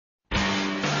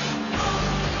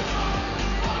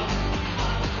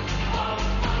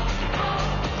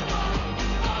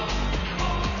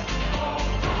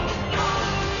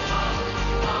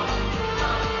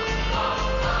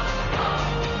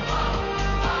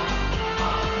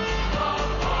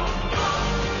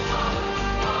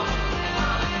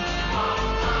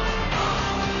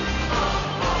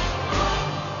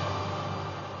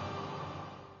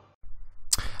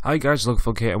Hi guys,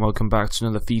 Logfog here and welcome back to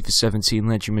another FIFA 17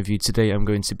 Legend review. Today I'm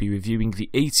going to be reviewing the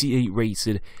 88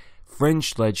 rated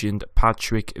French legend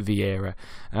Patrick Vieira.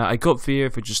 I got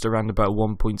Vieira for just around about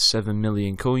 1.7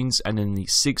 million coins, and in the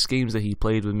 6 games that he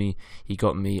played with me, he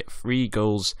got me 3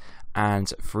 goals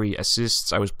and 3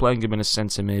 assists. I was playing him in a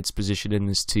centre mid position in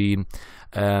this team.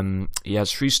 He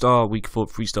has 3-star weak foot,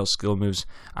 3-star skill moves,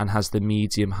 and has the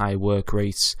medium high work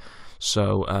rates.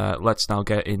 So let's now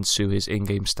get into his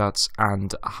in-game stats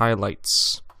and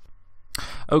highlights.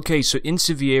 Okay, so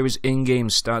into Vieira's in-game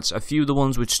stats, a few of the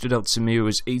ones which stood out to me were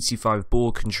his 85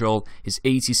 ball control, his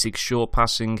 86 short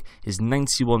passing, his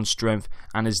 91 strength,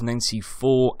 and his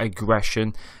 94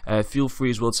 aggression. Feel free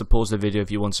as well to pause the video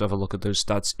if you want to have a look at those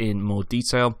stats in more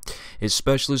detail. His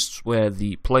specialists were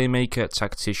the playmaker,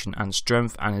 tactician, and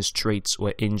strength, and his traits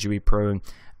were injury prone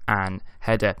and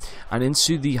header. And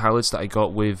into the highlights that I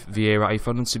got with Vieira, I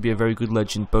found him to be a very good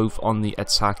legend both on the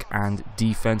attack and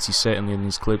defense. He certainly, in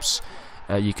these clips,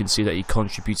 you can see that he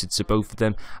contributed to both of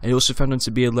them. I also found him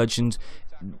to be a legend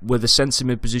with the centre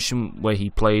mid position where he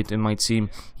played in my team.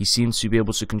 He seemed to be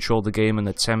able to control the game and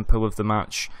the tempo of the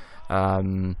match,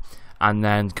 and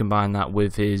then combine that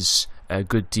with his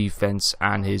good defense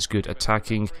and his good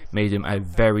attacking, made him a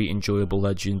very enjoyable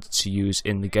legend to use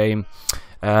in the game.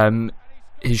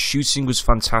 His shooting was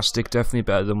fantastic, definitely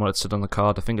better than what it said on the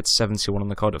card. I think it's 71 on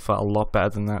the card, it felt a lot better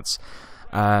than that.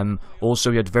 Also,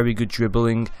 he had very good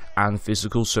dribbling and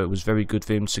physical, so it was very good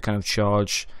for him to kind of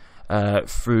charge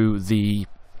through the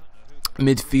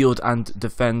midfield and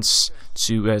defence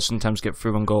to sometimes get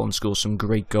through on goal and score some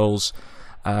great goals.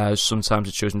 Sometimes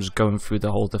it shows him just going through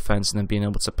the whole defence and then being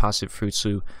able to pass it through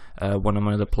to one of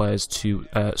my other players to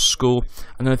score.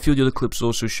 And then a few of the other clips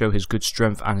also show his good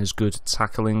strength and his good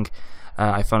tackling.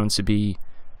 I found him to be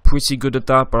pretty good at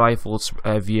that, but I thought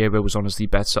Vieira was honestly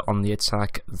better on the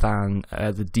attack than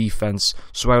the defense,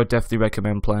 so I would definitely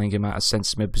recommend playing him at a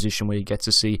centre mid position where you get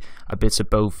to see a bit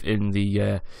of both in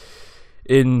the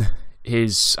in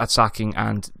his attacking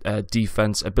and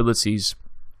defense abilities.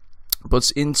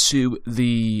 But into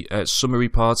the summary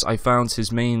parts, I found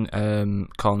his main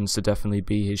cons to definitely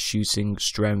be his shooting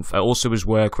strength. Also his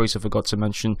work rate I forgot to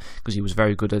mention, because he was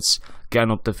very good at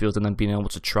getting up the field and then being able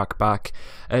to track back.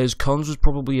 His cons was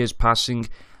probably his passing.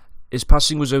 His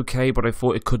passing was okay, but I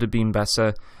thought it could have been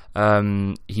better.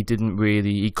 He couldn't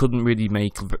really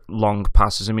make long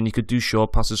passes. I mean, he could do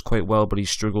short passes quite well, but he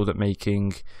struggled at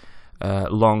making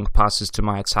long passes to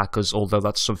my attackers, although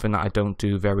that's something that I don't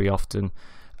do very often.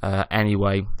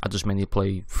 Anyway, I just mainly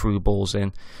play through balls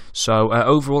in. So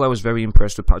overall, I was very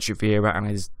impressed with Patrick Vieira, and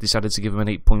I decided to give him an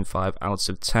 8.5 out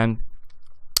of 10.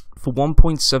 For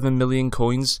 1.7 million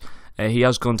coins, he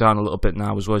has gone down a little bit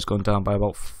now as well. He's gone down by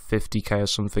about 50k or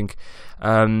something.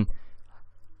 I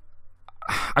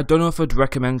don't know if I'd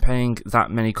recommend paying that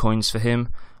many coins for him,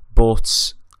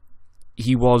 but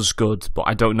he was good, but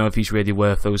I don't know if he's really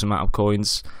worth those amount of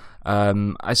coins.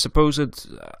 I suppose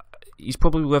he's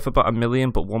probably worth about 1 million,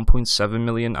 but 1.7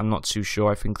 million, I'm not too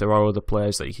sure. I think there are other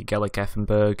players that you could get, like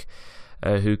Effenberg,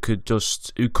 who could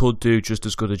do just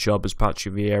as good a job as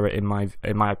Patrick Vieira, in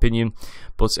my opinion.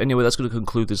 But anyway, that's going to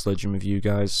conclude this legend review,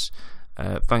 guys.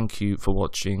 Thank you for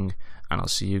watching, and I'll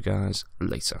see you guys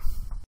later.